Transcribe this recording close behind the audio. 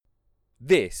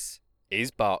This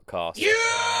is Barkcast. You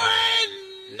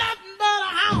ain't nothing but a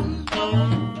hound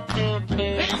dog.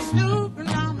 Been snooping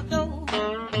around the door.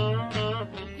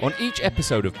 On each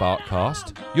episode of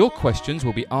Barkcast, your questions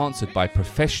will be answered by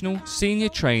professional, senior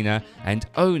trainer and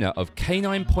owner of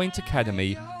Canine Point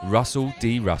Academy, Russell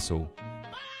D. Russell.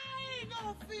 I ain't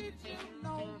gonna feed you no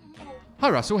more. Hi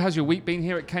Russell, how's your week been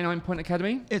here at Canine Point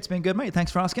Academy? It's been good, mate.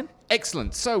 Thanks for asking.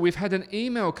 Excellent. So we've had an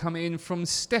email come in from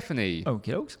Stephanie.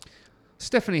 Okay, dokes.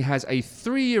 Stephanie has a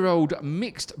 3-year-old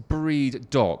mixed breed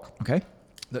dog Okay.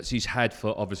 that she's had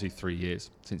for obviously 3 years,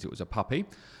 since it was a puppy.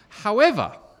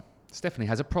 However, Stephanie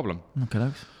has a problem. Okay,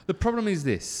 dokes. The problem is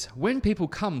this. When people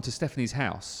come to Stephanie's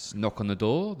house, knock on the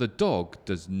door, the dog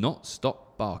does not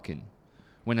stop barking.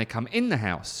 When they come in the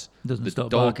house, Doesn't the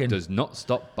stop dog barking. does not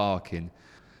stop barking.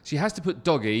 She has to put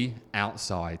Doggy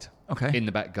outside Okay. in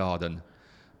the back garden.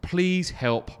 Please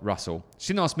help Russell.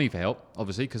 She didn't ask me for help,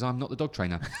 obviously, because I'm not the dog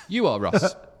trainer. You are,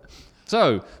 Russ.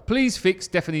 So, please fix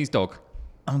Stephanie's dog.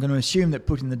 I'm going to assume that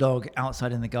putting the dog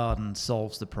outside in the garden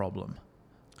solves the problem.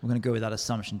 We're going to go with that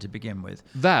assumption to begin with.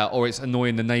 That, or it's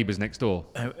annoying the neighbours next door.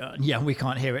 Yeah, we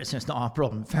can't hear it, so it's not our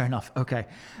problem. Fair enough. Okay.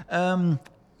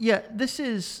 Yeah, this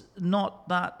is not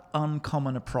that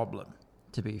uncommon a problem,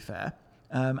 to be fair.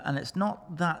 And it's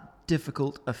not that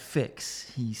difficult a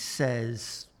fix, he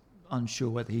says, unsure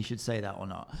whether he should say that or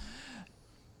not.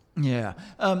 Yeah.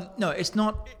 No, it's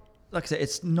not, like I said,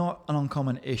 it's not an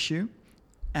uncommon issue.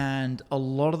 And a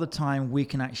lot of the time we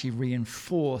can actually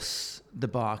reinforce the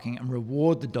barking and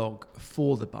reward the dog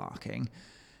for the barking,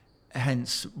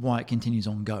 hence why it continues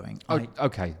on going. Oh,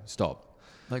 okay, stop.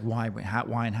 Like why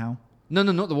and how? No,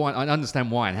 not the why. I understand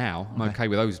why and how. I'm okay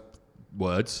with those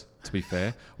words, to be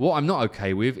fair. What I'm not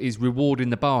okay with is rewarding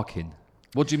the barking.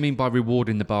 What do you mean by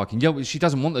rewarding the barking? Yeah, she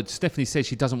doesn't want Stephanie says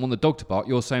she doesn't want the dog to bark.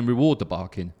 You're saying reward the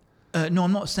barking. No,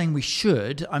 I'm not saying we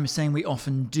should. I'm saying we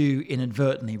often do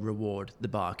inadvertently reward the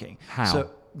barking. How?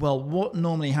 So, well, what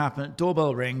normally happens,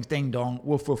 doorbell rings, ding dong,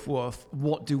 woof, woof, woof.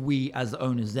 What do we as the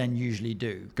owners then usually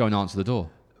do? Go and answer the door.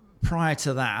 Prior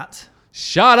to that,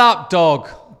 Shut up, dog.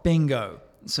 bingo.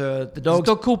 So the Is dog's...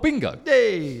 the dog called Bingo?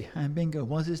 Hey, and bingo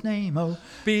was his name. Oh,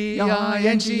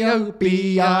 B-I-N-G-O,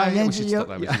 B-I-N-G-O. We should stop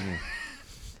that. We shouldn't.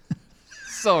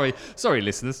 Sorry,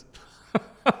 listeners.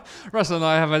 Russell and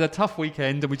I have had a tough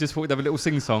weekend and we just thought we'd have a little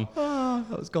sing-song. Ah,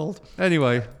 that was gold.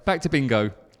 Anyway, back to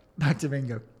Bingo. Back to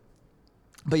bingo.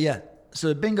 But yeah,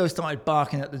 so bingo started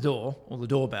barking at the door, or the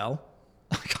doorbell.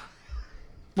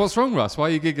 What's wrong, Russ? Why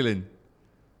are you giggling?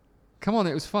 Come on,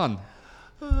 it was fun.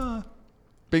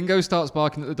 Bingo starts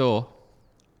barking at the door.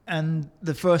 And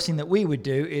the first thing that we would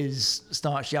do is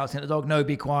start shouting at the dog, no,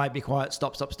 be quiet,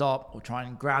 stop, or try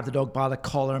and grab the dog by the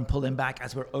collar and pull him back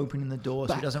as we're opening the door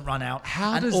so he doesn't run out.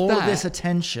 how and does all that- of this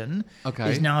attention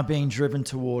Okay. is now being driven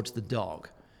towards the dog.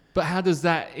 But how does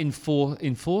that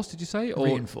enforce, did you say?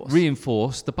 Or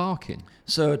reinforce the barking?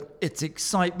 So it's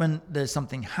excitement, there's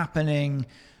something happening.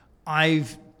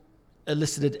 I've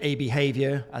elicited a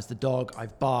behavior as the dog,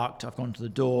 I've barked, I've gone to the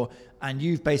door, and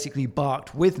you've basically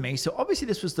barked with me. So obviously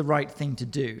this was the right thing to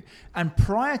do. And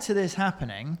prior to this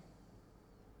happening,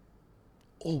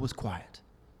 all was quiet.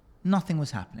 Nothing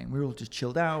was happening. We were all just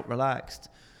chilled out, relaxed,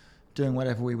 doing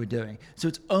whatever we were doing. So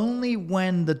it's only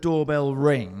when the doorbell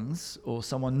rings or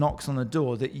someone knocks on the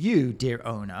door that you, dear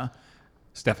owner,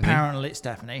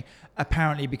 Stephanie,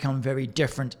 apparently become very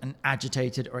different and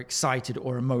agitated or excited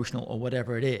or emotional or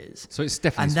whatever it is. So it's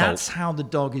Stephanie's And that's fault. how the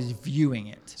dog is viewing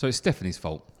it. So it's Stephanie's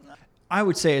fault. I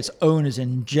would say it's owners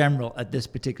in general at this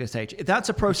particular stage. If that's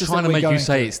a process Trying that to we're make you going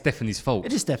say through, it's Stephanie's fault.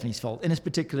 it is Stephanie's fault in this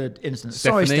particular instance.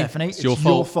 Stephanie, Sorry, Stephanie, it's your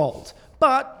fault.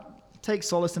 But take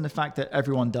solace in the fact that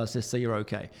everyone does this, so you're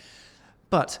okay.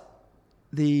 But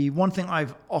the one thing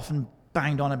I've often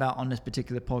banged on about on this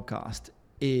particular podcast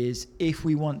is if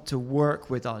we want to work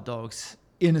with our dogs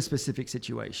in a specific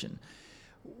situation,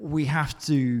 we have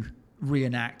to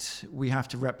reenact, we have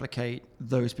to replicate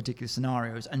those particular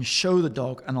scenarios and show the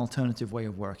dog an alternative way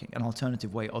of working, an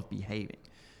alternative way of behaving.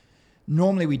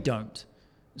 Normally we don't.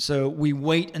 So we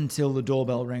wait until the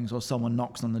doorbell rings or someone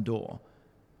knocks on the door,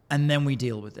 and then we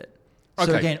deal with it. So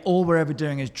Okay. again, all we're ever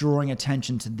doing is drawing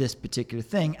attention to this particular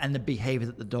thing and the behavior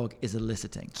that the dog is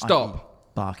eliciting. Stop. i.e.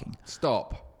 barking.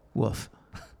 Stop. Woof.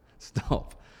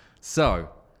 Stop. So,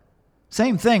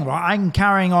 Same thing, right? I'm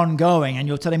carrying on going and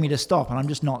you're telling me to stop and I'm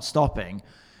just not stopping.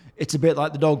 It's a bit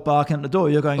like the dog barking at the door.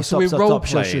 You're going, Oh, so stop, we're stop, role stop,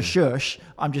 shush, playing. shush, shush.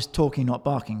 I'm just talking, not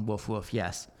barking. Woof, woof,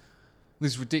 yes.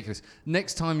 this is ridiculous.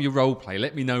 Next time you role play,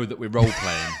 let me know that we're role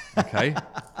playing, okay?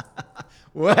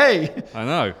 Way! I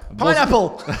know.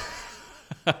 Pineapple!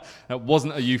 That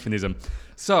wasn't a euphemism.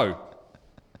 So,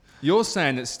 you're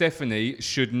saying that Stephanie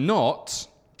should not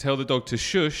tell the dog to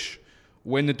shush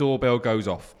when the doorbell goes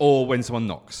off or when someone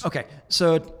knocks. Okay,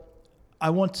 so I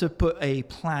want to put a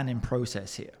plan in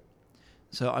process here.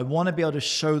 So I want to be able to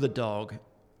show the dog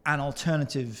an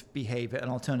alternative behavior, an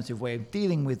alternative way of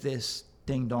dealing with this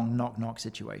ding-dong, knock-knock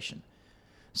situation.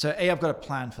 So I've got a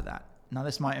plan for that. Now,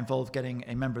 this might involve getting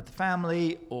a member of the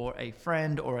family or a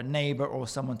friend or a neighbor or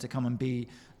someone to come and be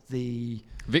the...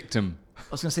 Victim. I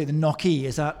was going to say the knockee.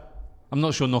 Is that... I'm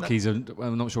not sure knockies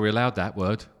I'm not sure we allowed that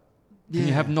word. Can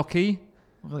you have knocky?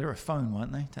 Well, they were a phone,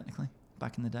 weren't they, technically,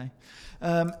 back in the day?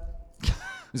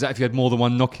 Is that if you had more than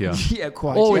one Nokia? Yeah,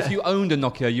 quite. Or yeah. if you owned a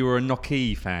Nokia, you were a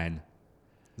Nokia fan.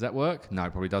 Does that work? No,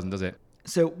 it probably doesn't, does it?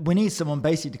 So we need someone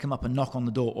basically to come up and knock on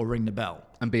the door or ring the bell.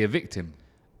 And be a victim.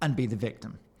 And be the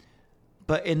victim.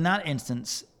 But in that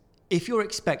instance, if you're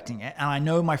expecting it, and I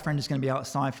know my friend is going to be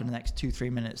outside for the next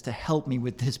 2-3 minutes to help me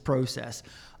with this process,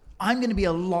 I'm going to be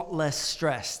a lot less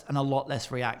stressed and a lot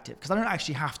less reactive because I don't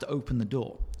actually have to open the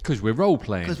door. Because we're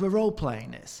role-playing. Because we're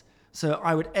role-playing this. So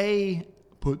I would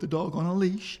put the dog on a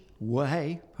leash. Whoa,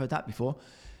 hey, heard that before.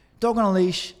 Dog on a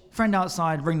leash, friend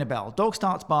outside, ring the bell. Dog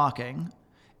starts barking.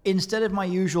 Instead of my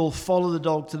usual follow the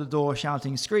dog to the door,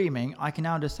 shouting, screaming, I can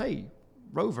now just say,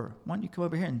 Rover, why don't you come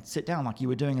over here and sit down like you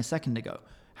were doing a second ago?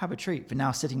 Have a treat for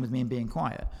now sitting with me and being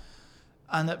quiet.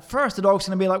 And at first the dog's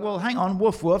going to be like, well, hang on,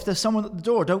 woof, woof, there's someone at the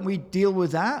door. Don't we deal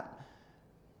with that?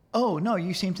 Oh, no,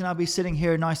 you seem to now be sitting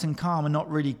here nice and calm and not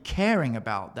really caring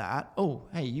about that. Oh,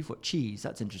 hey, you've got cheese.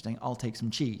 That's interesting. I'll take some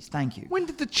cheese. Thank you. When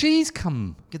did the cheese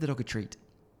come? Give the dog a treat.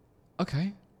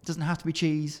 Okay. It doesn't have to be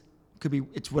cheese.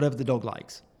 It's whatever the dog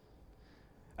likes.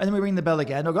 And then we ring the bell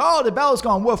again. Dog goes, oh, the bell's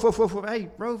gone. Woof, woof, woof, woof. Hey,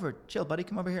 Rover, chill, buddy.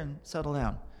 Come over here and settle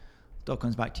down. Dog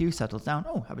comes back to you, settles down.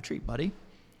 Oh, have a treat, buddy.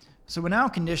 So we're now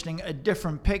conditioning a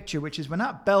different picture, which is when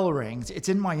that bell rings, it's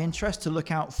in my interest to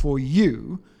look out for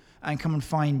you and come and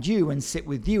find you and sit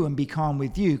with you and be calm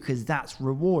with you because that's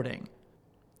rewarding.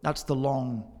 That's the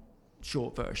long,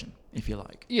 short version, if you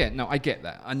like. Yeah, no, I get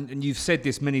that. And you've said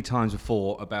this many times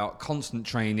before about constant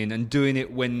training and doing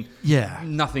it when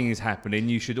nothing is happening.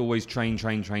 You should always train.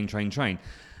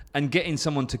 And getting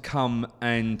someone to come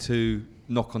and to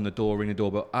knock on the door, ring the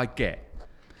doorbell, I get.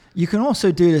 You can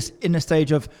also do this in the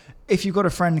stage of if you've got a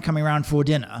friend coming around for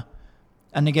dinner,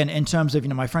 and again, in terms of,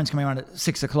 my friend's coming around at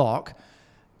 6 o'clock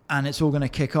and it's all going to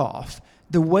kick off,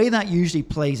 the way that usually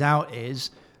plays out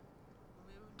is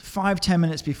 5-10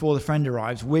 minutes before the friend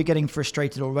arrives, we're getting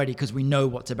frustrated already because we know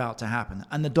what's about to happen.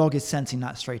 And the dog is sensing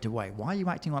that straight away. Why are you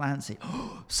acting all antsy?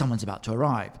 Someone's about to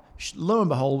arrive. Lo and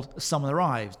behold, someone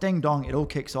arrives. Ding dong, it all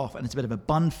kicks off and it's a bit of a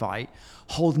bun fight.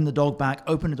 Holding the dog back,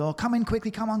 open the door, come in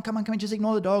quickly, come on, just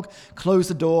ignore the dog. Close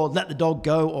the door, let the dog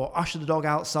go or usher the dog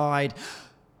outside.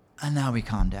 And now we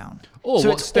calm down. Or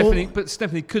but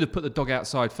Stephanie could have put the dog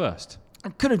outside first. I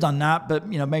could have done that, but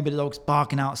maybe the dog's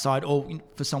barking outside or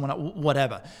for someone,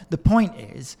 whatever. The point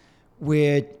is,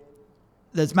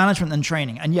 there's management and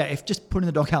training. And yeah, if just putting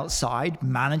the dog outside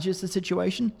manages the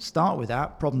situation, start with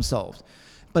that, problem solved.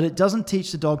 But it doesn't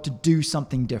teach the dog to do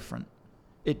something different.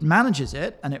 It manages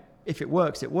it, and if it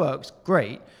works,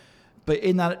 great. But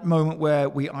in that moment where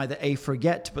we either A,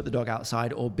 forget to put the dog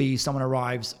outside, or B, someone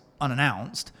arrives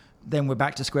unannounced, then we're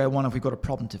back to square one if we've got a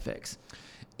problem to fix.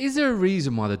 Is there a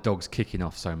reason why the dog's kicking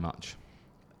off so much?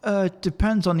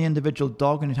 Depends on the individual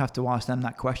dog, and you'd have to ask them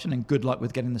that question, and good luck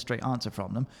with getting the straight answer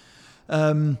from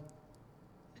them.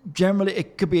 Generally,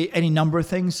 it could be any number of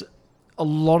things. A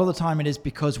lot of the time it is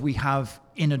because we have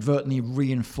inadvertently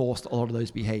reinforced a lot of those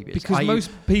behaviors. Because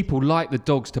most people like the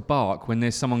dogs to bark when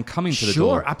there's someone coming to the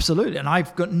door. Sure, absolutely. And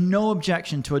I've got no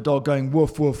objection to a dog going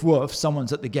woof, woof, woof,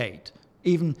 someone's at the gate.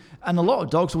 And a lot of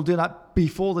dogs will do that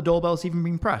before the doorbell's even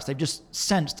been pressed. They've just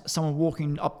sensed someone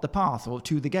walking up the path or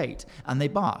to the gate and they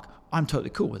bark. I'm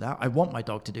totally cool with that. I want my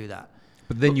dog to do that.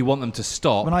 But then you want them to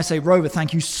stop. When I say, Rover,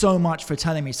 thank you so much for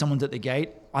telling me someone's at the gate.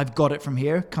 I've got it from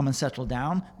here. Come and settle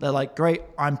down. They're like, great,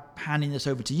 I'm handing this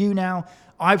over to you now.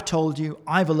 I've told you.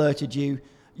 I've alerted you.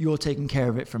 You're taking care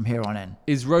of it from here on in.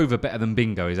 Is Rover better than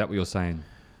Bingo? Is that what you're saying?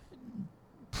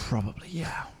 Probably,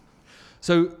 yeah.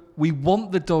 So we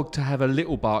want the dog to have a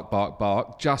little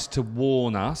bark, just to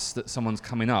warn us that someone's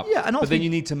coming up. Yeah, and but then you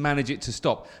need to manage it to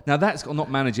stop. Now that's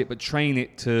not manage it, but train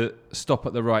it to stop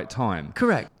at the right time.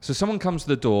 Correct. So someone comes to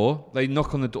the door, they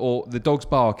knock on the door, the dog's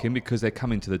barking because they're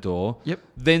coming to the door. Yep.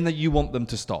 Then you want them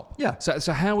to stop. Yeah.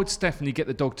 So how would Stephanie get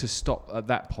the dog to stop at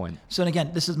that point? So and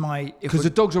again, this is because the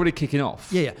dog's already kicking off.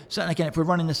 Yeah. So and again, if we're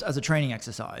running this as a training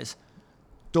exercise,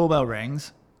 doorbell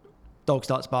rings, dog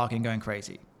starts barking, going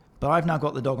crazy. But I've now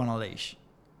got the dog on a leash.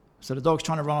 So the dog's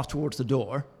trying to run off towards the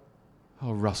door.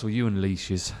 Oh, Russell, you and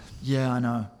leashes. Yeah, I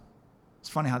know. It's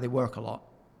funny how they work a lot,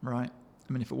 right?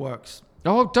 I mean, if it works,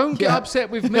 Oh, don't get Yeah. upset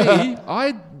with me.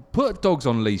 I put dogs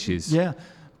on leashes. Yeah.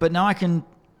 But now I can,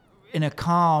 in a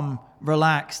calm,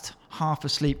 relaxed, half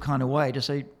asleep kind of way, just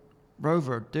say,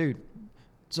 Rover, dude,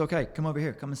 it's okay. Come over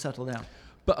here. Come and settle down.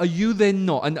 But are you then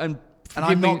not? And And forgive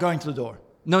I'm me- not going to the door.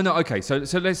 No, okay. So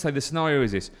let's say the scenario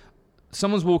is this: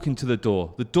 someone's walking to the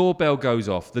door, the doorbell goes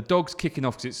off, the dog's kicking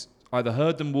off because it's either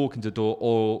heard them walk into the door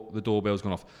or the doorbell's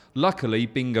gone off. Luckily,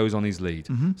 Bingo's on his lead,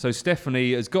 so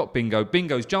Stephanie has got Bingo.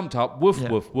 Bingo's jumped up, woof, Yeah.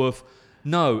 woof, woof.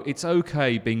 No, it's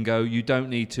okay, Bingo. You don't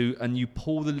need to, and you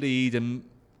pull the lead. And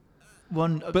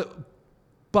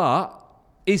but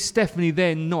is Stephanie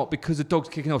then not, because the dog's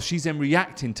kicking off? She's then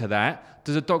reacting to that.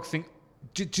 Does a dog think?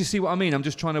 Do you see what I mean? I'm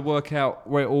just trying to work out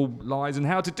where it all lies and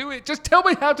how to do it. Just tell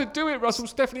me how to do it, Russell.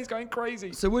 Stephanie's going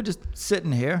crazy. So we're just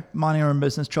sitting here, minding our own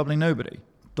business, troubling nobody.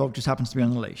 Dog just happens to be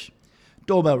on the leash.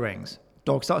 Doorbell rings.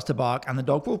 Dog starts to bark, and the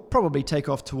dog will probably take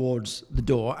off towards the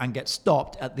door and get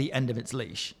stopped at the end of its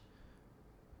leash.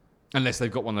 Unless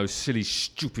they've got one of those silly,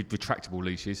 stupid, retractable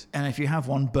leashes. And if you have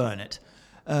one, burn it.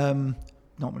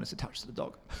 Not when it's attached to the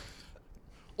dog.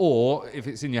 Or if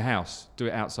it's in your house, do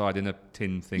it outside in a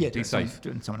tin thing. Yeah, Be safe. do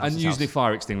it in someone And else's usually house.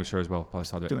 fire extinguisher as well by the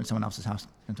side of it. Do it in someone else's house.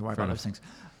 Don't have to worry Fair about those enough. things.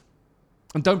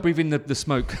 And don't breathe in the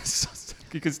smoke.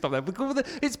 You can stop that. Because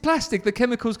it's plastic. The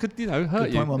chemicals could, hurt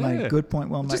Good you. point well made. Yeah. Good point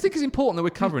well I made. just think it's important that we're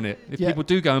covering it. If Yeah. people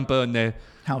do go and burn their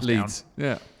House leads.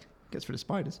 Yeah. Gets rid of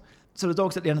spiders. So the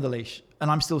dog's at the end of the leash, and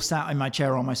I'm still sat in my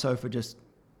chair on my sofa, just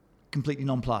completely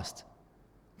nonplussed.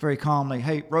 Very calmly,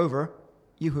 hey, Rover,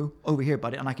 yoo-hoo, over here,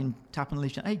 buddy. And I can tap on the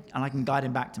leash, and I can guide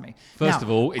him back to me. First Now, of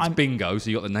all, it's I'm- Bingo, so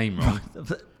you got the name wrong.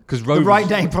 Because The right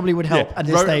name probably would help at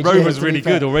this stage. yeah, Rover's to be really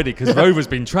fair. good already because Rover's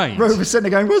been trained. Rover's sitting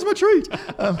there going, where's my treat?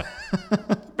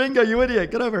 Bingo, you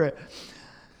idiot, get over it.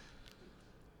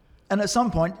 And at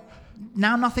some point,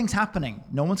 now nothing's happening.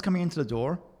 No one's coming into the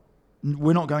door.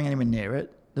 We're not going anywhere near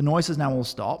it. The noise has now all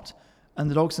stopped. And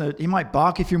the dog's, he might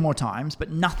bark a few more times, but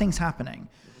nothing's happening.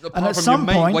 Apart and at from some your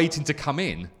mate point, waiting to come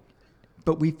in.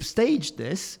 but we've staged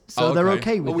this, so they're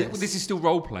okay with this. This is still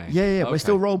role playing. Yeah, Okay. we're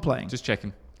still role playing. Just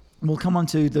checking. We'll come on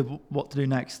to the what to do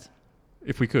next.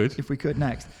 If we could. If we could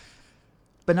next.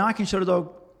 But now I can show the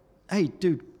dog, hey,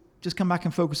 dude, just come back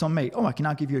and focus on me. Oh, I can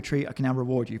now give you a treat. I can now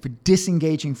reward you for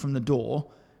disengaging from the door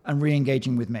and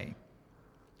re-engaging with me.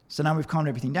 So now we've calmed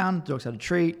everything down. The dog's had a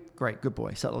treat. Great, good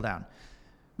boy. Settle down.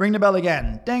 Ring the bell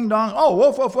again. Ding dong. Oh,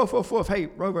 woof, woof, woof, woof, woof. Hey,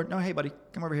 Rover. No, hey, buddy.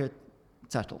 Come over here.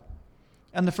 Settle.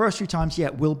 And the first few times, yeah,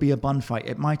 it will be a bun fight.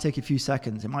 It might take a few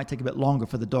seconds. It might take a bit longer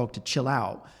for the dog to chill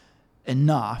out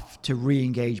enough to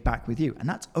re-engage back with you. And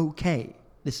that's okay.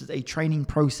 This is a training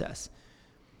process.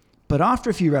 But after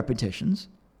a few repetitions,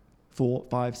 4,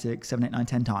 5, 6, 7, 8, 9,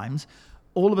 10 times,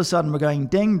 all of a sudden we're going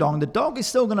ding dong. The dog is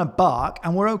still going to bark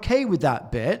and we're okay with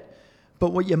that bit.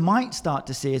 But what you might start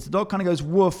to see is the dog kind of goes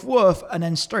woof, woof, and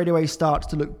then straight away starts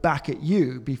to look back at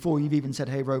you before you've even said,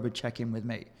 hey, Rover, check in with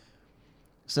me.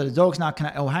 So the dog's now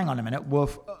kind of, oh, hang on a minute,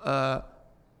 woof, hey,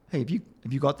 have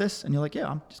you got this? And you're like,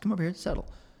 yeah, just come over here, settle.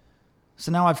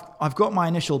 So now I've got my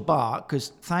initial bark, because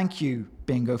thank you,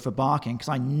 Bingo, for barking, because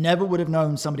I never would have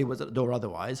known somebody was at the door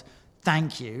otherwise.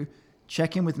 Thank you.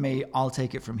 Check in with me. I'll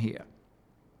take it from here.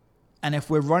 And if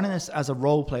we're running this as a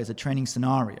role play, as a training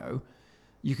scenario,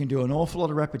 you can do an awful lot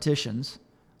of repetitions,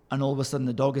 and all of a sudden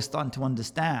the dog is starting to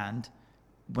understand,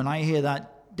 when I hear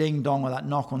that ding dong or that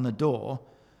knock on the door,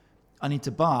 I need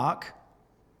to bark,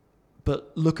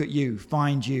 but look at you,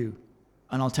 find you,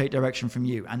 and I'll take direction from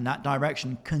you. And that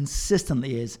direction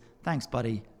consistently is, thanks,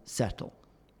 buddy, settle.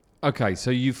 Okay,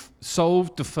 so you've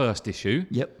solved the first issue,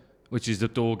 Yep. which is the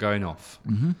door going off.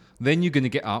 Mm-hmm. Then you're going to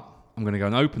get up. I'm going to go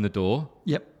and open the door,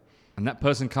 Yep. and that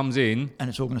person comes in, And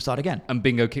it's all going to start again. and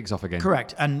Bingo kicks off again.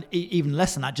 Correct. And even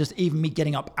less than that, just even me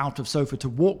getting up out of sofa to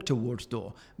walk towards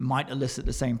door might elicit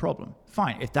the same problem.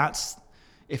 Fine.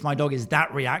 If my dog is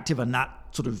that reactive and that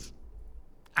sort of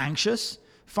anxious,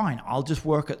 fine. I'll just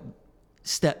work at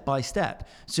step by step.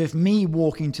 So if me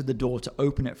walking to the door to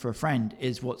open it for a friend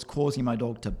is what's causing my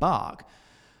dog to bark,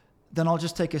 then I'll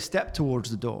just take a step towards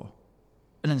the door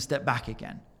and then step back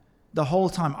again. The whole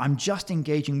time I'm just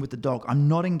engaging with the dog. I'm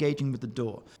not engaging with the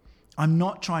door. I'm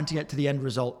not trying to get to the end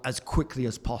result as quickly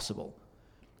as possible.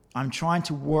 I'm trying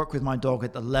to work with my dog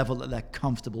at the level that they're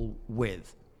comfortable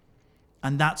with.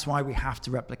 And that's why we have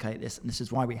to replicate this. And this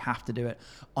is why we have to do it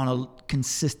on a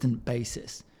consistent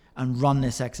basis and run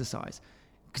this exercise.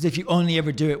 Because if you only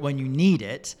ever do it when you need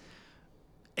it,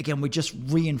 again, we're just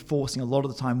reinforcing a lot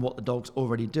of the time what the dog's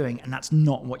already doing. And that's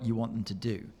not what you want them to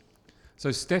do. So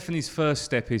Stephanie's first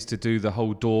step is to do the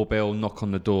whole doorbell knock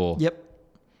on the door Yep.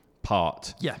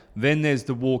 part. Yeah. Then there's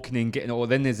the walking in,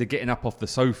 then there's the getting up off the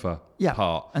sofa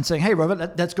part. And saying, hey,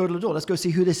 Robert, let's go to the door. Let's go see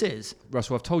who this is.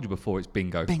 Russell, I've told you before, it's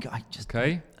bingo. Bingo. I just,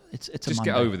 Okay? It's a Just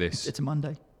Monday. get over this. It's a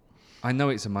Monday. I know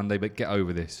it's a Monday, but get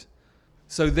over this.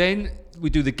 So then we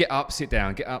do the get up, sit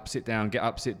down, get up, sit down, get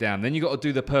up, sit down. Then you got to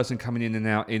do the person coming in and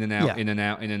out, in and out, Yeah. in and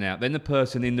out, in and out. Then the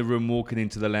person in the room walking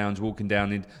into the lounge, walking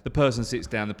down. The person sits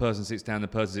down, the person sits down, the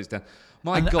person sits down.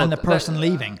 My God. And the person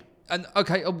leaving. And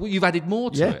okay, well, you've added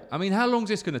more to Yeah. it. I mean, how long is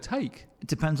this going to take? It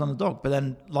depends on the dog. But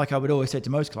then, like I would always say to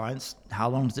most clients, how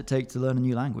long does it take to learn a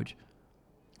new language?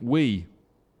 We.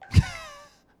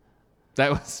 that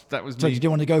was So me. you do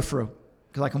want to go through?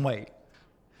 Because I can wait,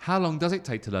 How long does it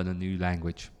take to learn a new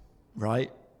language?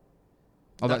 right?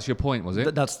 Oh, that's your point, was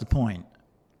it? That's the point.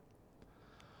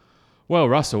 Well,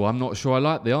 Russell, I'm not sure I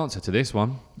like the answer to this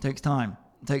one. It takes time.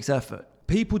 It takes effort.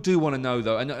 People do want to know,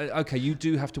 though, and okay, you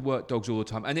do have to work dogs all the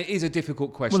time, and it is a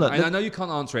difficult question, Well, look, and I know you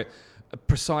can't answer it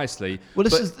precisely. Well,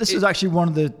 but this is actually one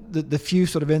of the few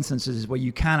sort of instances where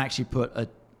you can actually put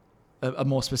a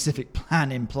more specific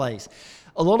plan in place.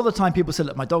 A lot of the time people say,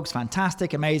 look, my dog's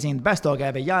fantastic, amazing, the best dog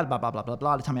ever, yeah, blah, blah, blah, blah,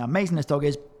 blah. They tell me how amazing this dog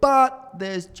is, but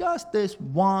there's just this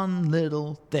one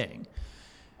little thing.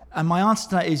 And my answer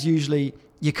to that is usually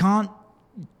you can't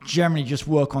generally just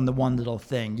work on the one little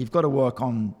thing. You've got to work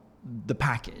on the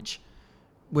package,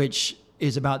 which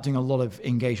is about doing a lot of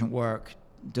engagement work,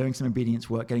 doing some obedience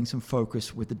work, getting some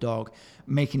focus with the dog,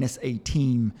 making this a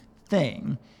team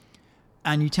thing.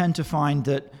 And you tend to find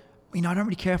that, I don't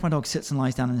really care if my dog sits and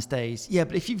lies down and stays. Yeah,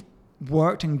 but if you've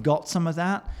worked and got some of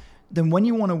that, then when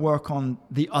you want to work on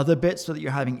the other bits that you're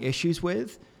having issues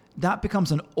with, that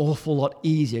becomes an awful lot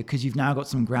easier because you've now got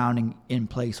some grounding in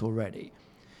place already.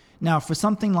 Now, for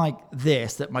something like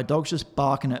this, that my dog's just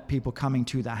barking at people coming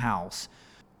to the house,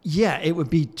 yeah, it would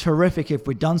be terrific if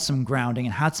we'd done some grounding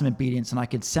and had some obedience and I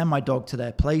could send my dog to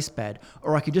their place bed,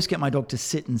 or I could just get my dog to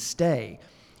sit and stay.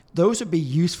 Those would be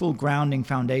useful grounding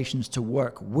foundations to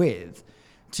work with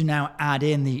to now add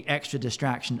in the extra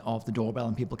distraction of the doorbell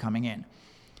and people coming in.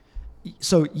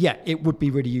 So yeah, it would be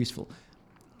really useful.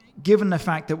 Given the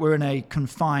fact that we're in a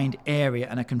confined area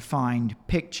and a confined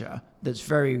picture that's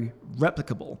very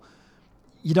replicable,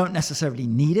 you don't necessarily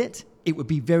need it. It would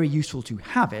be very useful to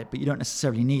have it, but you don't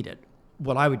necessarily need it.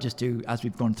 What I would just do, as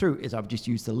we've gone through, is I would just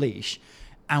use the leash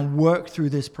and work through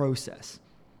this process.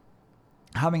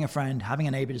 Having a friend, having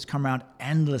a neighbor just come around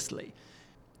endlessly.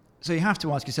 So you have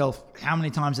to ask yourself, how many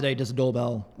times a day does a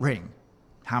doorbell ring?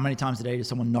 How many times a day does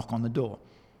someone knock on the door?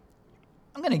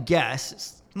 I'm going to guess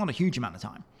it's not a huge amount of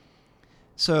time.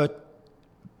 So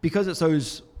because it's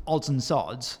those odds and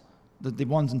sods, the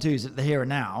ones and twos, the here and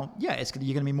now, yeah,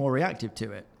 you're going to be more reactive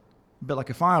to it. But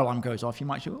like a fire alarm goes off, you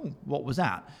might say, oh, what was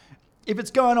that? If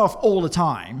it's going off all the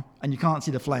time and you can't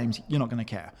see the flames, you're not going to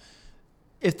care.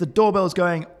 If the doorbell's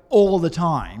going all the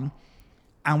time,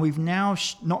 and we've now,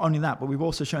 not only that, but we've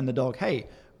also shown the dog, hey,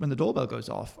 when the doorbell goes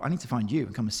off, I need to find you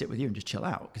and come and sit with you and just chill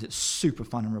out because it's super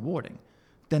fun and rewarding,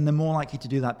 then they're more likely to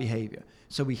do that behavior.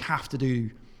 So we have to do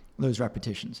those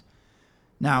repetitions.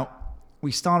 Now,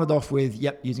 we started off with,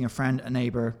 using a friend, a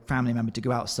neighbor, family member to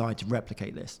go outside to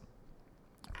replicate this.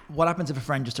 What happens if a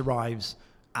friend just arrives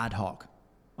ad hoc?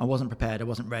 I wasn't prepared, I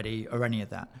wasn't ready, or any of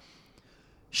that.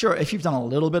 Sure, if you've done a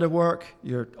little bit of work,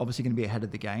 you're obviously going to be ahead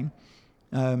of the game.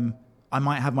 I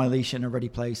might have my leash in a ready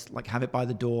place, like have it by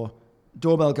the door.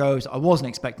 Doorbell goes, I wasn't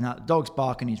expecting that. The dog's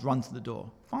barking, he's run to the door.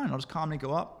 Fine, I'll just calmly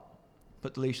go up,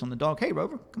 put the leash on the dog. Hey,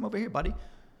 Rover, come over here, buddy.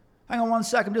 Hang on 1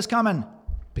 sec, I'm just coming.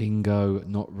 Bingo,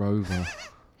 not Rover.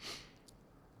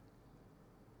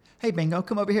 Hey, Bingo,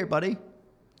 come over here, buddy.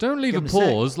 Don't leave Give a him a sec.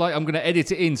 pause. Like I'm going to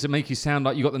edit it in to make you sound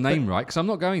like you got the name right, because I'm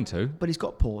not going to. But he's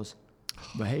got paws.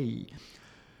 But hey,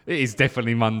 It is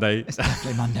definitely Monday. it's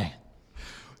definitely Monday.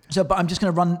 So, but I'm just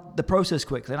going to run the process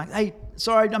quickly. Like, hey,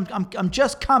 sorry, I'm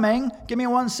just coming. Give me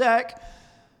 1 sec.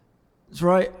 That's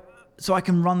right. So I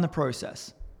can run the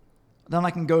process. Then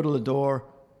I can go to the door,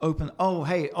 open. Oh,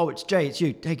 hey, it's Jay, it's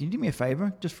you. Hey, can you do me a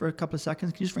favor just for a couple of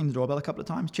seconds? Can you just ring the doorbell a couple of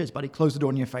times? Cheers, buddy. Close the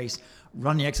door in your face.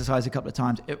 Run the exercise a couple of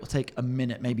times. It will take a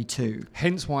minute, maybe two.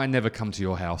 Hence why I never come to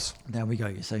your house. There we go,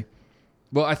 you see.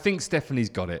 Well, I think Stephanie's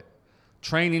got it.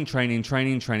 Training,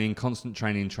 constant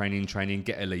training,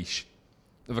 get a leash.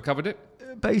 Have I covered it?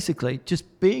 Basically,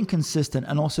 just being consistent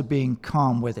and also being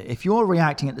calm with it. If you're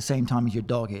reacting at the same time as your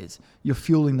dog is, you're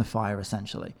fueling the fire,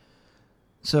 essentially.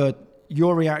 So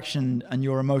your reaction and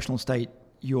your emotional state,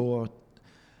 your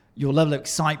level of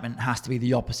excitement has to be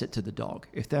the opposite to the dog.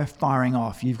 If they're firing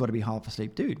off, you've got to be half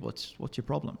asleep. Dude, what's your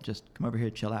problem? Just come over here,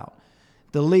 chill out.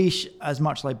 The leash, as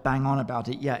much as I bang on about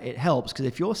it, yeah, it helps. Because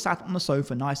if you're sat on the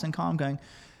sofa nice and calm going,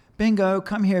 Bingo,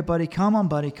 come here, buddy. Come on,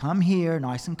 buddy. Come here,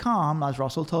 nice and calm, as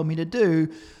Russell told me to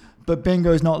do. But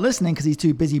Bingo's not listening because he's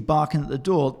too busy barking at the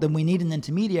door. Then we need an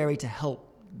intermediary to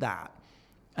help that.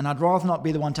 And I'd rather not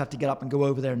be the one to have to get up and go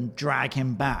over there and drag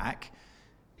him back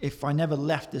if I never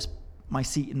left my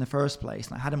seat in the first place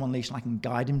and I had him on leash and I can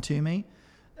guide him to me.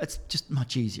 It's just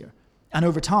much easier. And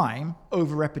over time,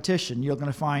 over repetition, you're going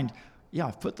to find, yeah,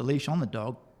 I've put the leash on the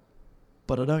dog,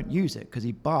 but I don't use it because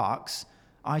he barks.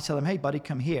 I tell him, hey, buddy,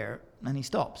 come here, and he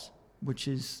stops, which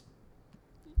is,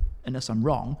 unless I'm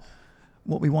wrong,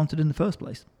 what we wanted in the first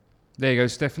place. There you go,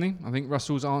 Stephanie. I think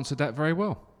Russell's answered that very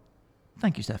well.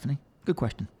 Thank you, Stephanie. Good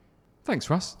question. Thanks,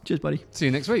 Russ. Cheers, buddy. See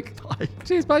you next week. Bye.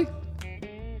 Cheers, bye.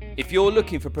 If you're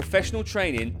looking for professional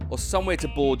training or somewhere to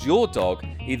board your dog,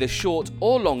 either short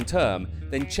or long term,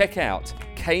 then check out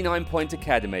Canine Point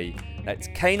Academy. That's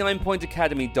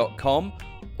caninepointacademy.com,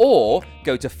 or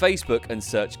go to Facebook and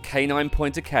search Canine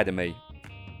Point Academy.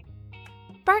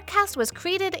 Barkcast was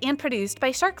created and produced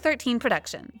by Shark 13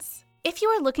 Productions. If you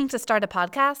are looking to start a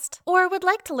podcast or would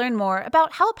like to learn more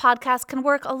about how a podcast can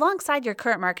work alongside your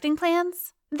current marketing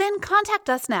plans, then contact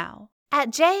us now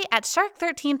at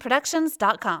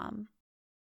j@shark13productions.com.